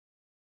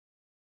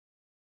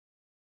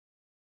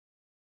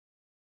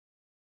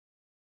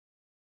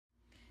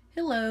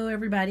Hello,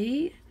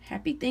 everybody.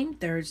 Happy Theme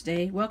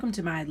Thursday. Welcome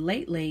to my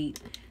late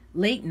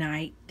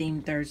night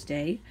Theme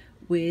Thursday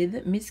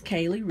with Miss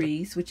Kaylee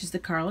Reese, which is the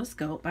Carla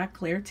Sculpt by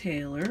Claire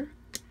Taylor.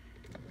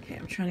 Okay,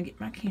 I'm trying to get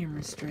my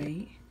camera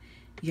straight.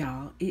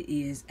 Y'all, it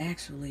is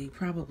actually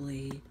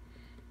probably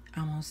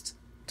almost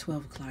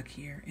 12 o'clock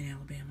here in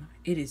Alabama.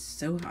 It is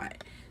so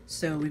hot.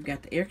 So we've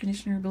got the air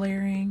conditioner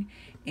blaring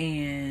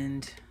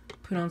and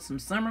put on some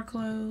summer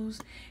clothes,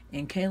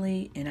 and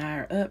Kaylee and I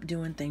are up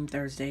doing Theme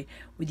Thursday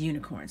with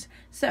unicorns.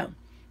 So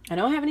I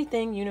don't have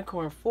anything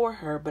unicorn for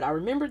her, but I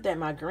remembered that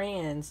my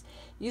grands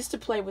used to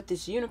play with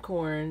this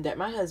unicorn that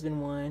my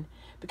husband won,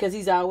 because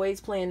he's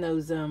always playing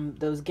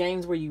those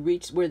games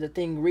where the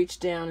thing reached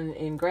down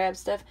and grabbed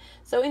stuff.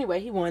 So anyway,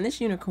 he won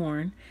this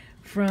unicorn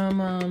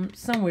from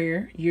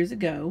somewhere years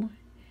ago,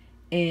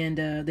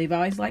 and they've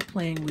always liked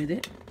playing with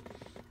it.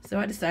 So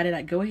I decided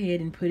I'd go ahead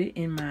and put it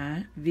in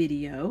my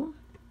video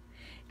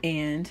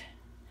and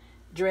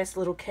dress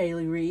little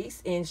Kaylee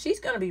Reese, and she's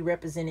going to be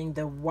representing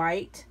the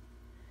white,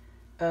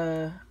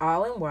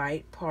 all in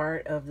white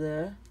part of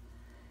the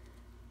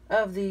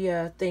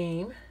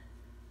theme,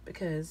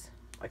 because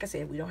like I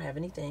said, we don't have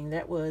anything.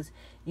 That was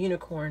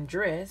unicorn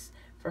dress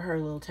for her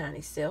little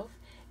tiny self,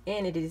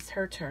 and it is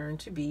her turn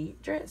to be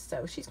dressed.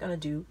 So she's going to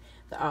do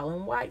the all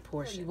in white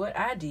portion. What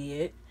I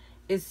did,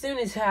 as soon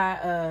as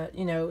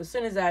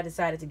I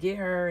decided to get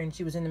her and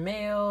she was in the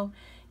mail,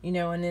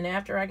 and then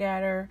after I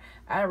got her,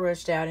 I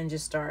rushed out and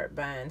just started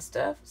buying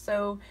stuff.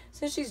 So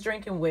since she's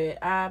drinking wet,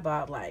 I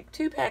bought like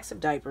 2 packs of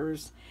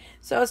diapers.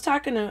 So I was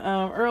talking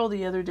to Earl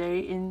the other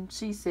day, and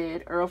she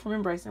said, Earl from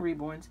Embracing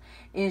Reborns,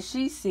 and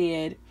she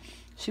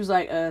was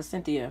like,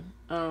 Cynthia,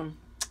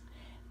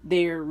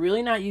 they're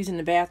really not using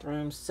the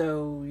bathrooms,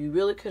 so you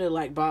really could have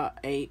like bought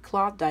a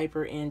cloth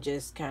diaper and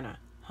just kind of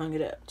hung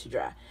it up to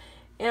dry.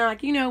 And I'm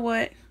like, you know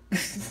what?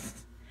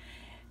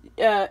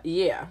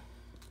 Yeah.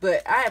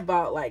 But I had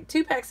bought like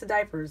 2 packs of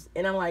diapers,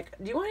 and I'm like,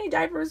 do you want any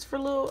diapers for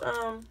little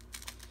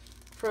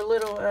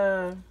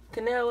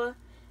Canella?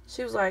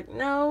 She was like,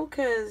 no,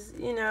 because,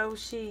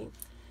 she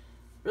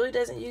really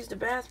doesn't use the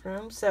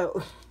bathroom.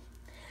 So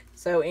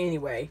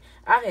anyway,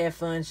 I've had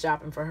fun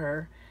shopping for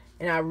her,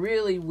 and I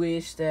really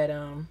wish that,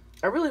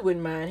 I really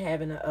wouldn't mind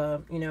having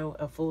a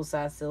full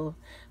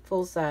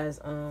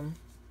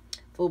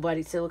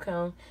body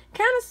silicone.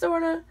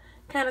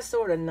 Kind of,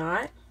 sort of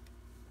not.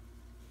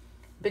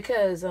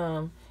 Because,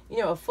 a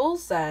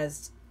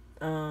full-sized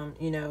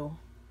full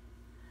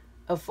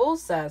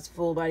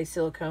body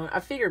silicone, I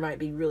figure might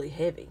be really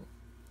heavy.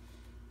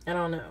 I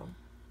don't know.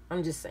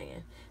 I'm just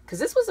saying. Because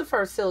this was the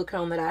first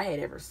silicone that I had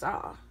ever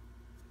saw.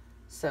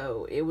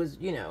 So it was,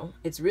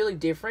 it's really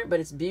different, but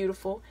it's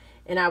beautiful.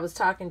 And I was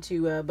talking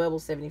to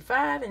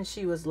Bubble75, and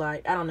she was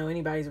like, I don't know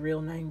anybody's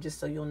real name, just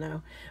so you'll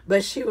know.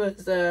 But she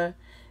was saying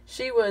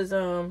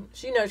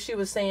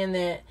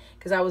that,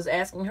 because I was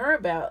asking her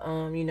about,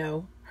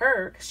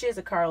 her, because she has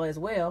a Carla as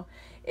well,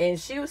 and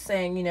she was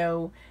saying,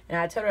 and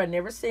I told her I'd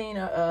never seen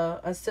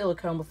a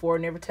silicone before,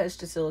 never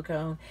touched a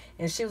silicone,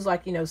 and she was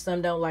like,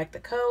 some don't like the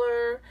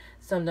color,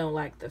 some don't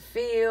like the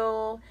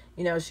feel,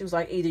 she was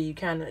like, either you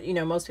kind of,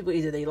 most people,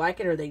 either they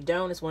like it or they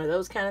don't. It's one of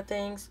those kind of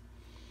things.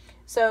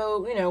 So,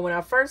 when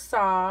I first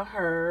saw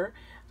her,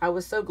 I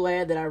was so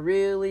glad that I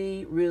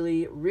really,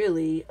 really,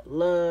 really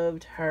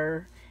loved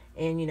her,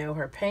 and,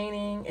 her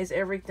painting is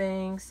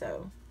everything,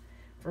 so,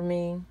 for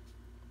me.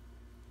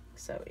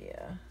 So,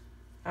 yeah,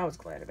 I was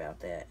glad about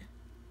that.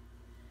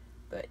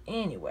 But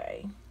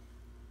anyway,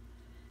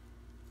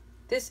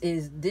 this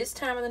is this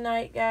time of the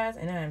night, guys,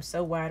 and I am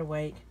so wide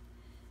awake.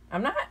 I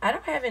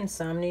don't have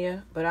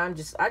insomnia, but I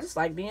just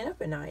like being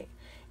up at night.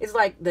 It's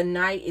like the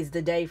night is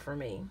the day for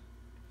me.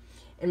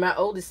 And my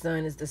oldest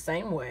son is the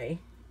same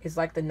way. It's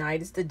like the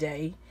night is the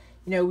day.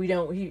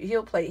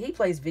 He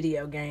plays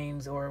video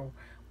games or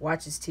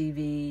watches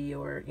TV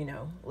or,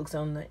 looks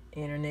on the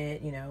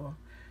internet,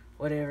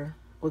 whatever.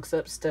 Looks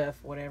up stuff,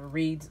 whatever,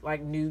 reads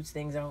like news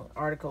things on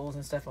articles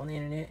and stuff on the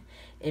internet.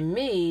 And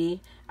me,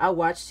 I'll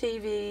watch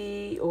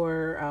TV,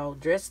 or I'll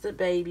dress the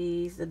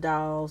babies, the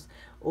dolls,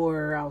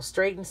 or I'll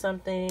straighten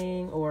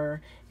something,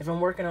 or if I'm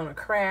working on a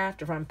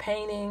craft, if I'm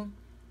painting.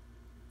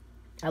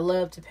 I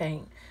love to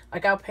paint.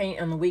 Like, I'll paint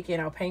on the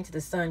weekend, I'll paint till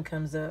the sun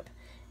comes up,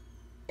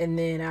 and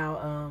then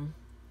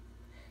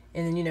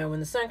when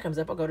the sun comes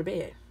up, I'll go to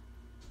bed.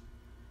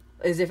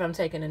 As if I'm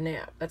taking a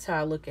nap. That's how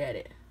I look at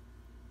it.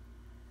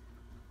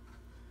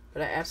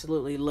 But I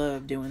absolutely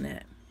love doing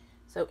that.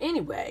 So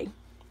anyway,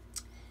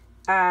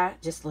 I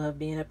just love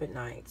being up at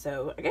night.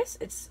 So I guess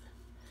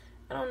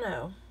I don't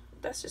know.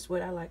 That's just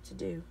what I like to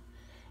do.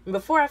 And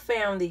before I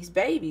found these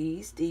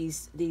babies,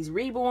 these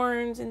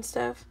reborns and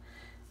stuff,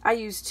 I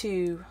used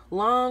to,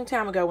 long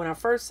time ago when I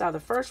first saw the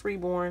first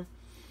reborn,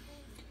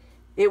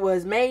 it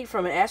was made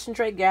from an Ashton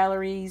Trade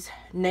Galleries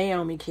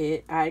Naomi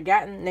kit. I had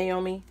gotten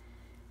Naomi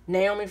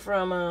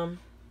from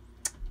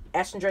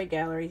Ashton Trade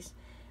Galleries,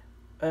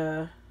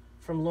 from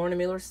Lorna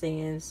Miller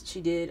Sands.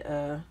 She did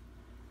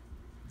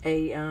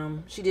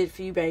she did a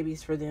few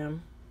babies for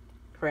them,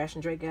 for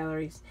Ashton Drake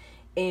Galleries,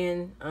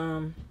 and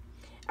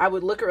I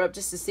would look her up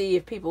just to see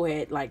if people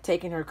had like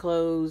taken her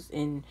clothes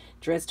and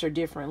dressed her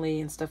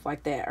differently and stuff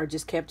like that, or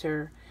just kept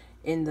her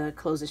in the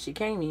clothes that she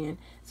came in.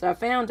 So I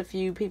found a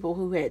few people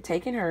who had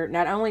taken her,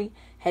 not only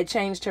had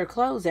changed her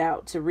clothes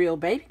out to real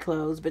baby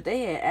clothes, but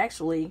they had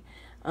actually,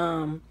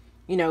 you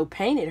know,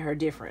 painted her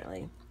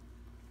differently.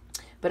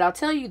 But I'll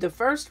tell you, the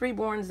first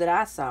reborns that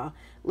I saw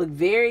looked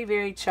very,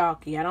 very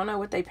chalky. I don't know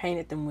what they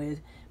painted them with,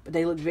 but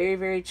they looked very,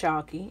 very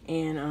chalky.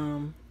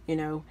 And, you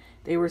know,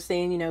 they were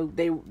saying, you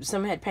know,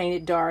 some had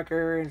painted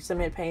darker and some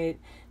had painted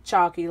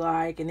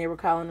chalky-like, and they were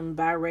calling them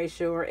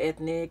biracial or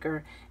ethnic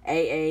or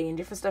AA and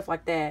different stuff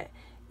like that.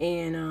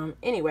 And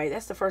anyway,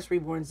 that's the first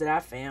reborns that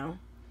I found.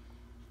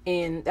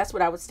 And that's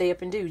what I would stay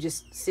up and do.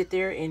 Just sit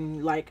there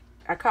and, like,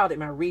 I called it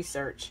my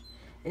research.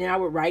 And then I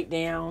would write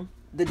down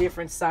the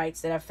different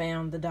sites that I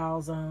found the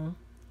dolls on.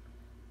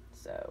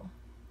 So,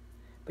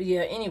 but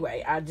yeah,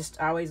 anyway, I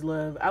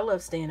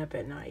love staying up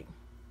at night.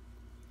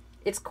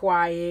 It's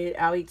quiet.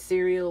 I'll eat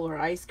cereal or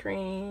ice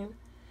cream,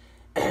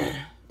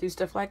 do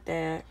stuff like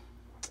that.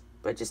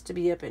 But just to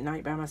be up at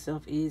night by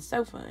myself is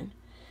so fun.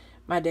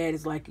 My dad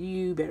is like,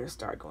 you better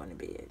start going to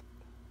bed,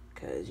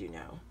 because, you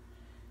know,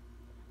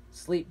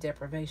 sleep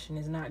deprivation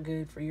is not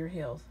good for your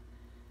health.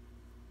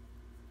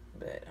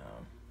 But,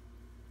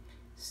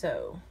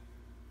 so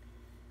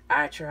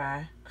I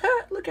try.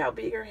 Look how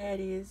big her head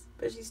is,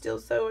 but she's still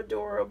so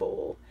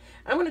adorable.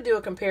 I'm going to do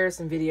a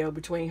comparison video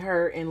between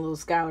her and little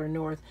Skylar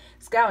North.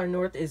 Skylar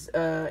North is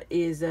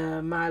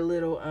my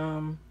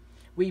little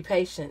We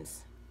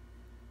Patience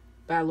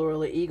by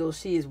Laura Eagle.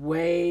 She is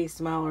way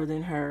smaller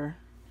than her.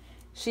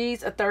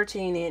 She's a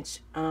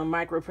 13-inch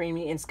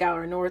Micropreemie, and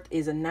Skylar North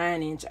is a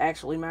 9-inch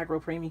actually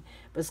Micropreemie,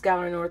 but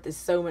Skylar North is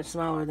so much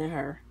smaller than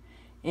her.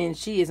 And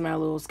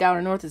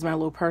Skylar North is my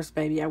little purse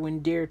baby. I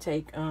wouldn't dare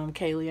take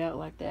Kaylee out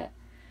like that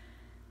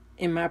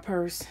in my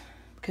purse,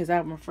 because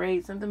I'm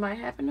afraid something might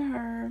happen to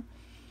her.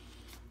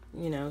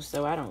 You know,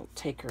 so I don't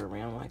take her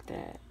around like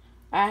that.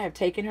 I have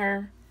taken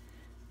her,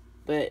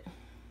 but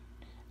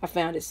I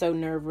found it so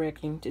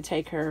nerve-wracking to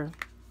take her,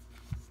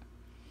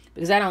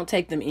 because I don't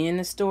take them in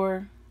the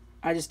store.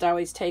 I just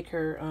always take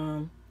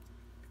her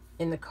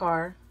in the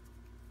car.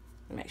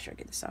 Make sure I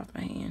get this off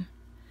my hand.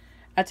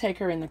 I take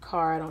her in the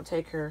car. I don't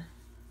take her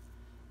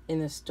in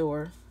the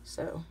store.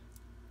 So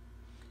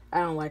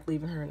I don't like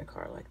leaving her in the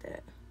car like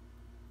that.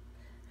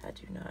 I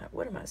do not.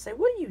 What am I saying?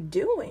 What are you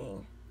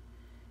doing?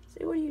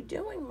 Say, what are you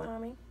doing,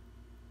 Mommy?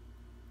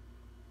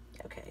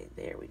 Okay,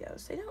 there we go.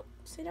 Say,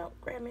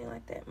 don't grab me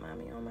like that,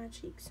 Mommy, on my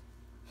cheeks.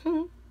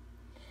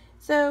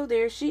 So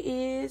there she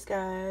is,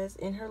 guys,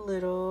 in her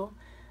little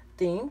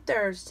Theme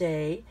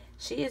Thursday.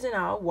 She is in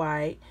all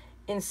white,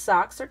 and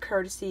socks are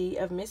courtesy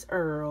of Miss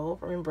Earl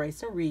from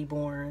Embracing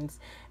Reborns.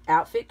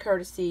 Outfit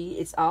courtesy,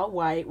 it's all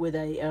white with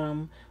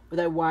a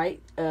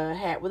white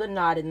hat with a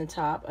knot in the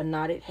top, a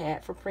knotted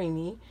hat for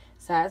Preemie,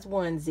 size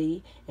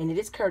onesie, and it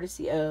is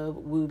courtesy of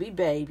Wooby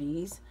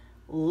Babies.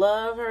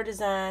 Love her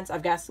designs.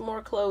 I've got some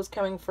more clothes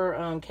coming for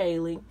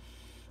Kaylee.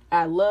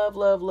 I love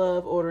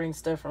ordering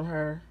stuff from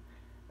her.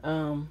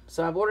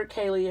 So I've ordered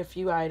Kaylee a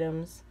few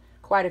items,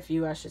 quite a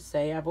few I should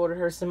say. I've ordered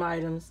her some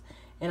items,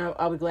 and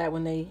I'll be glad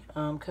when they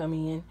come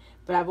in.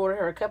 But I've ordered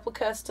her a couple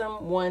custom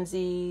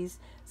onesies,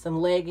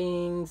 some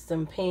leggings,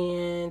 some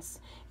pants,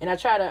 and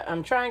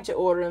I'm trying to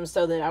order them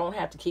so that I won't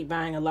have to keep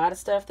buying a lot of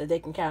stuff, that they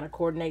can kind of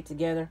coordinate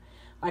together.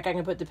 Like I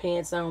can put the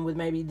pants on with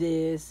maybe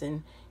this,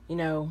 and, you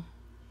know,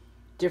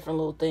 different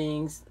little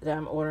things that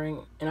I'm ordering.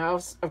 And I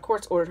also, of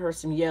course, ordered her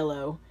some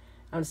yellow.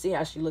 I'm going to see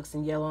how she looks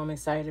in yellow. I'm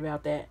excited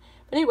about that.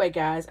 But anyway,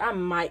 guys, I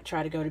might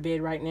try to go to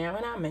bed right now,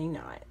 and I may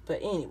not.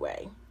 But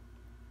anyway,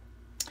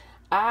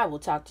 I will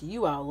talk to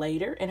you all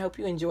later, and hope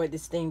you enjoyed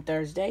this Theme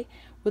Thursday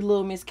with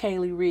little Miss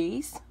Kaylee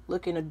Reese,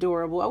 looking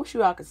adorable. I wish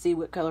you all could see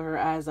what color her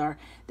eyes are.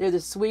 They're the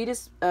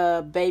sweetest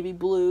baby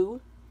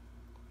blue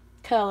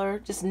color,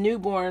 just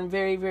newborn,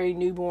 very, very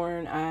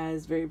newborn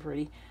eyes, very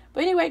pretty.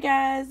 But anyway,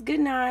 guys, good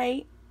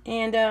night,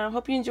 and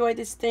hope you enjoyed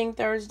this Theme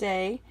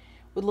Thursday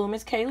with little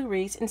Miss Kaylee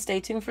Reese, and stay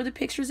tuned for the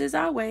pictures as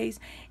always,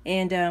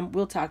 and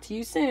we'll talk to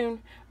you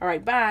soon. All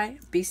right, bye.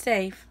 Be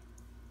safe.